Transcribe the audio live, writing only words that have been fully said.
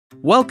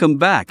Welcome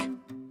back.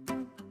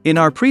 In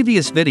our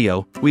previous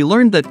video, we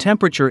learned that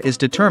temperature is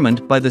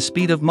determined by the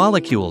speed of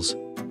molecules.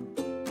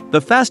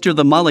 The faster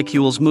the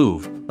molecules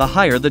move, the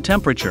higher the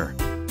temperature.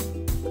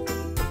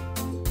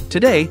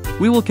 Today,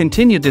 we will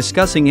continue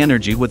discussing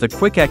energy with a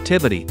quick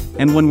activity,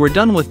 and when we're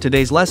done with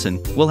today's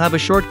lesson, we'll have a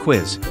short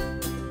quiz.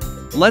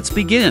 Let's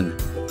begin.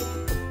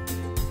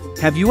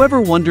 Have you ever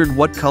wondered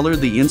what color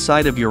the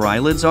inside of your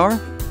eyelids are?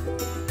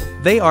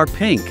 They are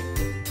pink.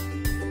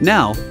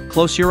 Now,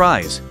 close your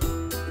eyes.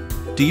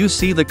 Do you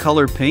see the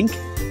color pink?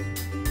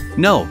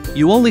 No,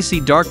 you only see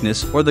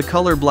darkness or the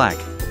color black.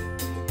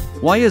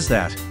 Why is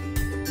that?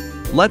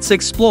 Let's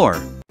explore.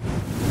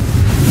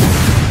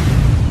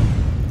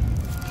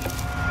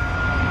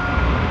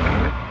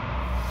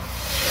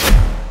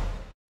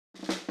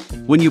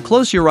 When you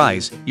close your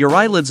eyes, your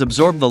eyelids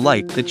absorb the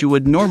light that you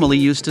would normally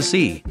use to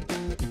see.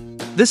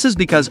 This is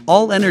because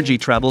all energy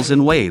travels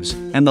in waves,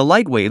 and the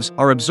light waves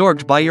are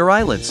absorbed by your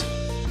eyelids.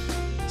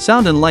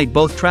 Sound and light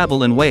both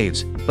travel in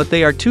waves, but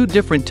they are two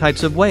different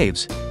types of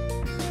waves.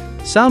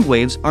 Sound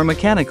waves are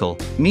mechanical,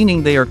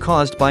 meaning they are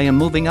caused by a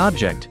moving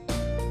object.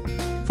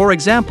 For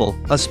example,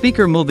 a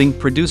speaker moving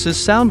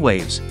produces sound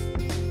waves.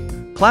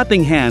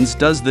 Clapping hands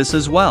does this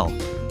as well.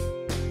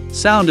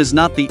 Sound is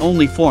not the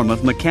only form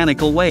of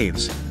mechanical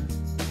waves.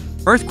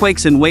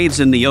 Earthquakes and waves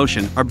in the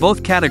ocean are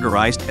both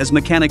categorized as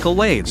mechanical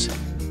waves.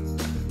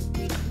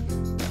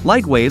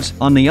 Light waves,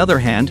 on the other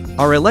hand,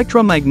 are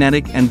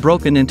electromagnetic and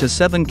broken into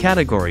 7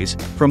 categories,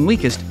 from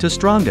weakest to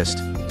strongest.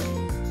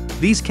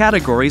 These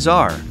categories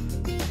are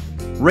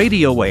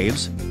radio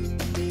waves,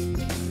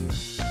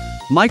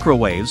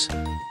 microwaves,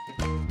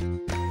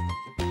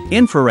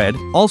 infrared,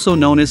 also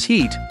known as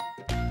heat,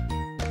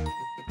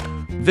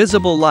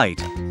 visible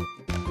light,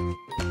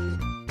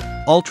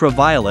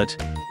 ultraviolet,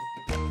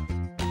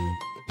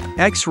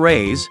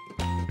 X-rays,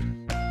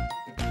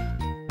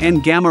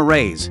 and gamma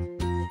rays.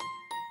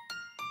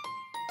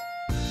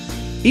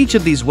 Each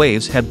of these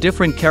waves have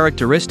different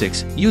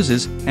characteristics,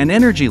 uses, and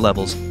energy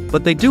levels,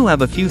 but they do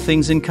have a few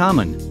things in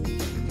common.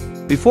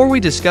 Before we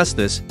discuss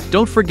this,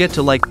 don't forget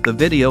to like the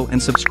video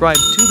and subscribe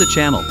to the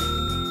channel.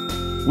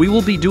 We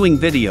will be doing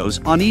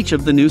videos on each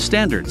of the new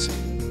standards.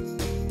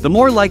 The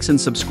more likes and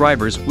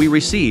subscribers we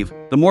receive,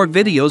 the more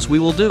videos we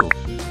will do.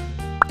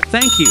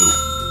 Thank you.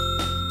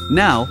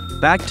 Now,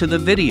 back to the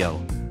video.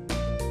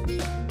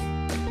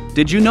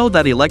 Did you know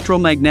that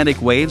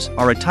electromagnetic waves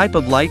are a type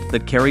of light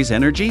that carries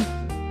energy?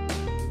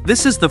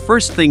 This is the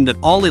first thing that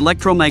all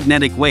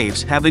electromagnetic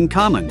waves have in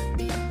common.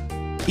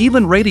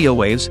 Even radio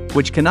waves,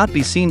 which cannot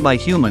be seen by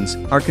humans,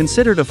 are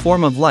considered a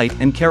form of light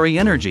and carry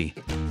energy.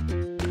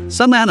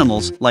 Some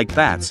animals, like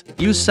bats,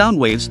 use sound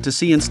waves to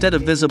see instead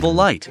of visible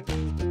light.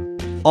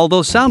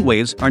 Although sound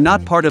waves are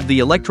not part of the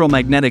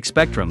electromagnetic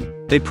spectrum,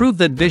 they prove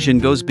that vision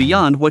goes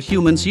beyond what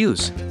humans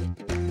use.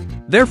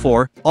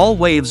 Therefore, all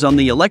waves on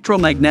the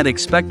electromagnetic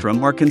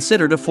spectrum are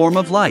considered a form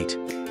of light.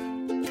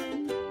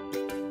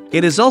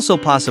 It is also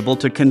possible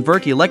to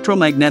convert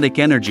electromagnetic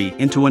energy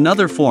into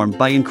another form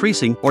by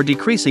increasing or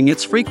decreasing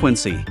its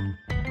frequency.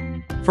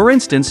 For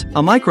instance,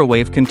 a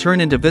microwave can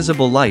turn into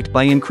visible light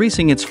by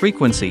increasing its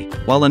frequency,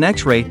 while an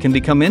X-ray can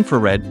become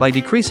infrared by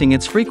decreasing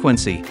its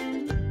frequency.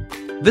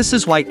 This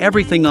is why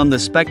everything on the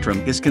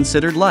spectrum is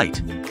considered light.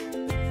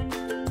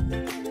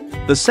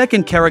 The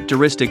second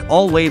characteristic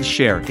all waves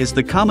share is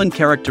the common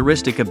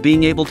characteristic of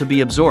being able to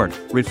be absorbed,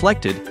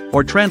 reflected,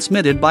 or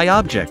transmitted by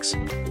objects.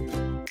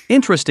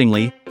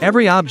 Interestingly,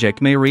 every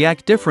object may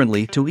react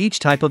differently to each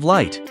type of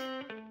light.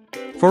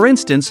 For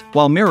instance,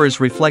 while mirrors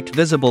reflect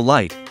visible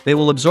light, they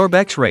will absorb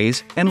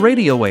X-rays and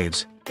radio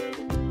waves.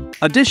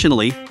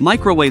 Additionally,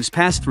 microwaves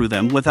pass through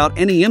them without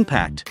any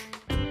impact.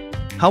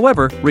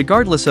 However,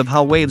 regardless of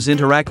how waves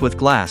interact with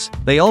glass,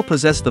 they all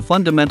possess the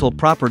fundamental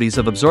properties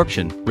of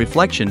absorption,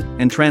 reflection,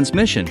 and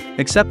transmission,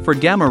 except for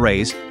gamma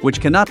rays,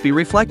 which cannot be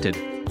reflected.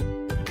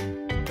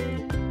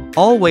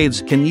 All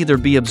waves can either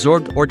be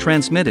absorbed or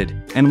transmitted,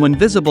 and when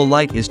visible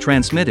light is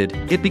transmitted,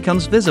 it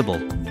becomes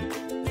visible.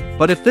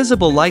 But if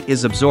visible light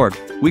is absorbed,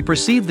 we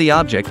perceive the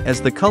object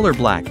as the color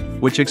black,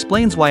 which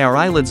explains why our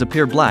eyelids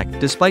appear black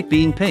despite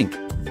being pink.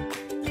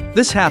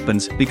 This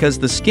happens because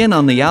the skin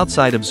on the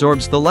outside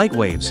absorbs the light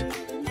waves.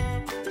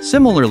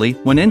 Similarly,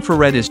 when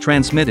infrared is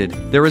transmitted,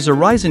 there is a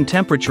rise in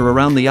temperature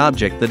around the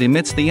object that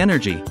emits the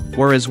energy,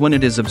 whereas when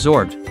it is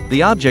absorbed,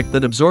 the object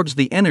that absorbs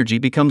the energy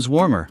becomes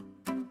warmer.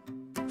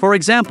 For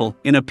example,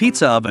 in a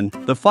pizza oven,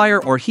 the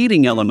fire or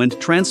heating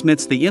element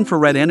transmits the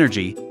infrared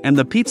energy, and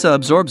the pizza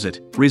absorbs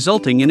it,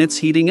 resulting in its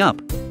heating up.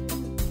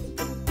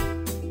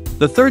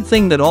 The third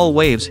thing that all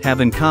waves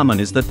have in common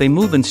is that they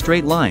move in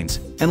straight lines,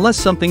 unless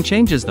something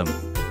changes them.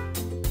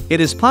 It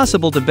is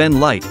possible to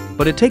bend light,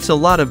 but it takes a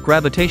lot of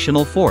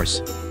gravitational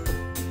force.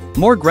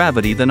 More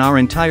gravity than our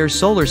entire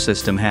solar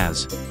system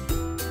has.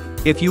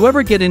 If you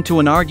ever get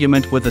into an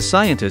argument with a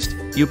scientist,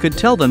 you could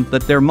tell them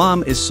that their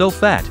mom is so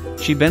fat,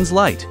 she bends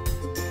light.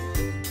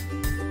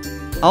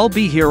 I'll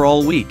be here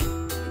all week.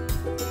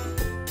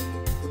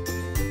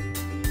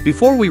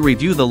 Before we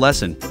review the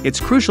lesson, it's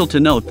crucial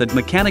to note that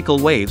mechanical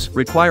waves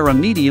require a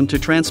medium to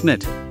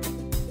transmit.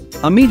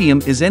 A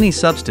medium is any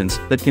substance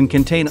that can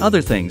contain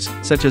other things,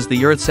 such as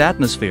the Earth's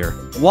atmosphere,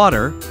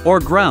 water,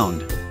 or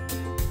ground.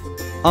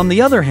 On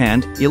the other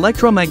hand,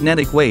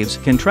 electromagnetic waves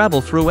can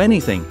travel through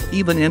anything,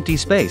 even empty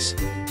space.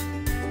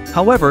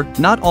 However,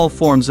 not all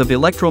forms of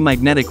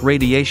electromagnetic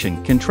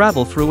radiation can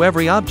travel through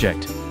every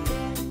object.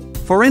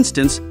 For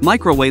instance,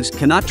 microwaves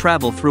cannot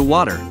travel through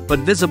water, but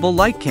visible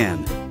light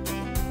can.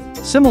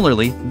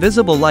 Similarly,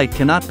 visible light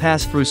cannot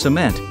pass through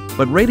cement,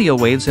 but radio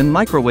waves and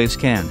microwaves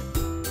can.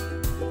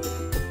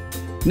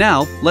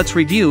 Now, let's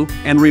review,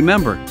 and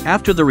remember,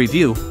 after the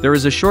review, there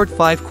is a short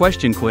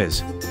 5-question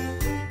quiz.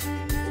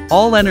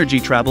 All energy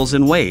travels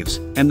in waves,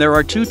 and there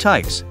are 2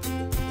 types: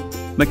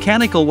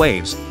 mechanical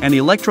waves and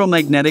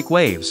electromagnetic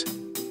waves.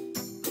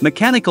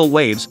 Mechanical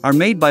waves are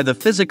made by the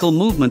physical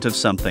movement of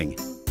something.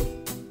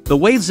 The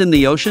waves in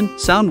the ocean,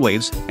 sound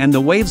waves, and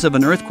the waves of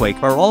an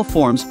earthquake are all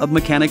forms of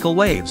mechanical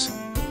waves.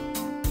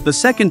 The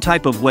second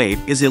type of wave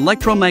is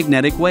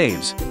electromagnetic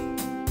waves.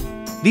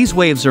 These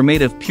waves are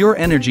made of pure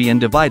energy and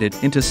divided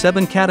into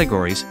 7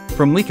 categories,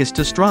 from weakest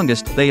to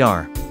strongest. They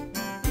are: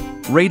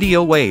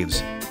 radio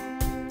waves,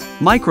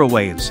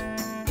 microwaves,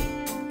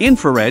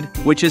 infrared,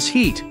 which is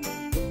heat,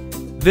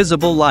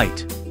 visible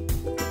light,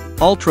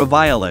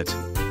 ultraviolet,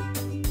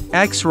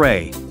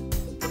 X-ray,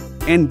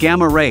 and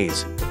gamma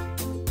rays.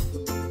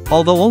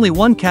 Although only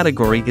one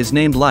category is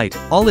named light,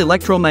 all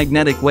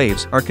electromagnetic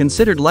waves are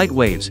considered light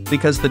waves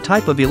because the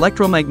type of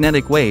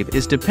electromagnetic wave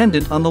is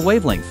dependent on the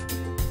wavelength.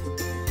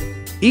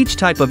 Each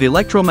type of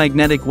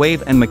electromagnetic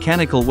wave and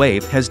mechanical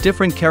wave has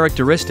different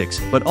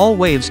characteristics, but all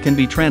waves can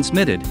be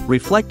transmitted,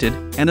 reflected,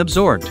 and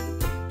absorbed.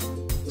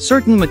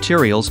 Certain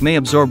materials may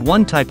absorb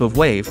one type of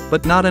wave,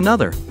 but not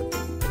another.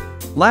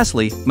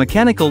 Lastly,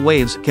 mechanical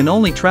waves can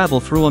only travel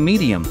through a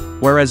medium,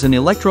 whereas an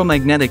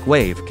electromagnetic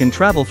wave can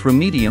travel through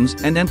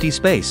mediums and empty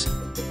space.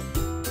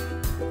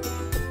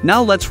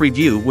 Now let's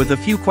review with a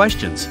few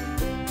questions.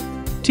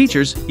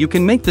 Teachers, you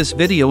can make this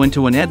video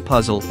into an Ed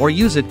puzzle or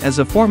use it as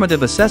a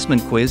formative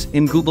assessment quiz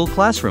in Google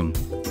Classroom.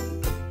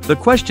 The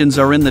questions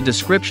are in the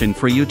description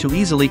for you to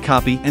easily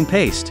copy and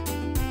paste.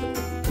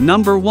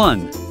 Number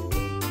 1.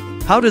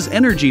 How does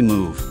energy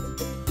move?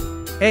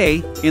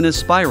 A. In a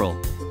spiral.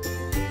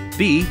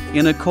 B.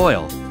 In a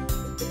coil.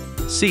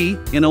 C.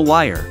 In a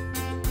wire.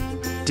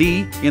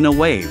 D. In a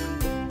wave.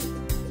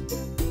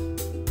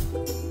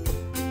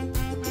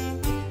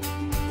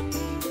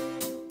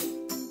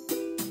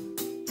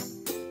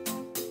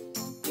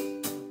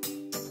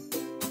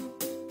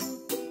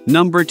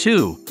 Number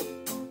 2.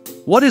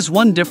 What is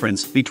one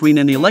difference between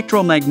an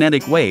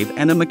electromagnetic wave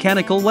and a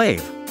mechanical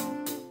wave?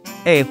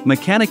 A.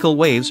 Mechanical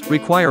waves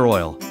require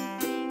oil.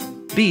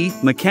 B.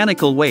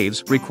 Mechanical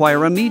waves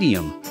require a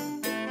medium.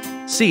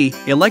 C.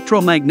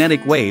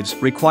 Electromagnetic waves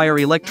require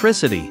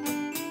electricity.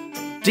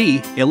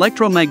 D.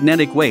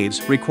 Electromagnetic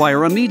waves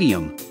require a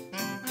medium.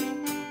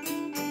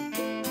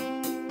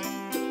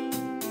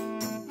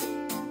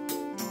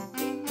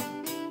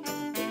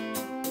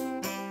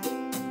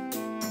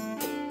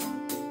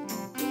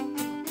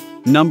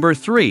 Number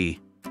 3.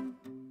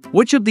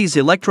 Which of these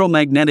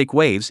electromagnetic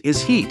waves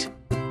is heat?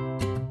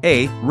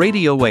 A.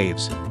 Radio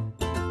waves.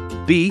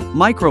 B.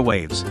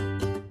 Microwaves.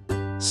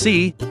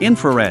 C.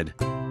 Infrared.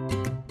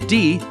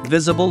 D.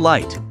 Visible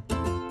light.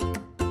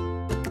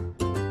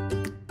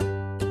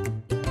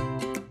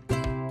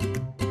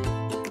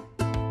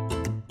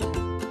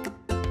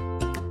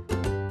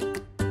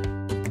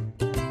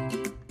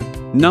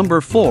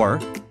 Number 4.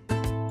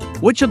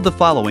 Which of the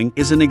following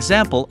is an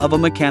example of a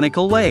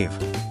mechanical wave?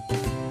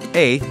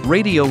 A.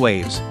 Radio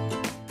waves.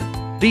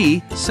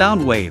 B.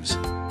 Sound waves.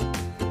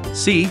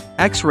 C.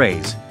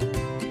 X-rays.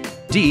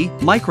 D.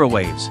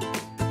 Microwaves.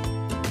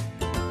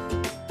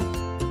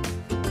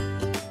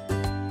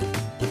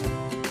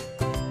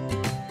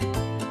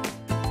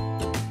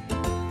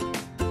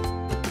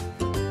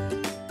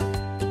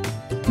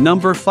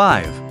 Number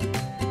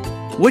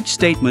 5. Which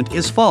statement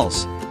is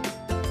false?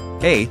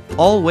 A.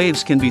 All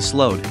waves can be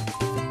slowed.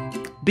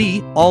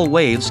 B. All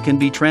waves can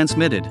be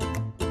transmitted.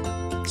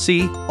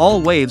 C.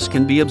 All waves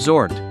can be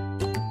absorbed.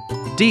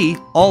 D.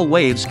 All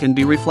waves can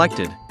be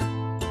reflected.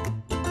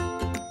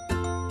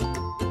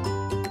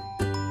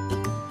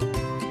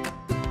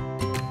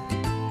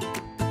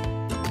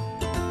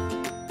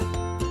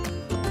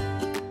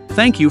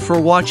 Thank you for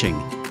watching.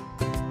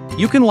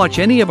 You can watch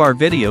any of our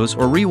videos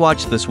or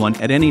rewatch this one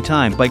at any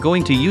time by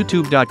going to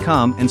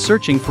youtube.com and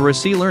searching for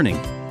AseeLearning.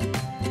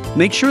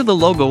 Make sure the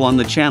logo on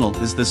the channel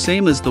is the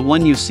same as the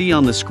one you see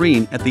on the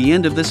screen at the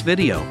end of this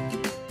video.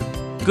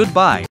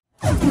 Goodbye.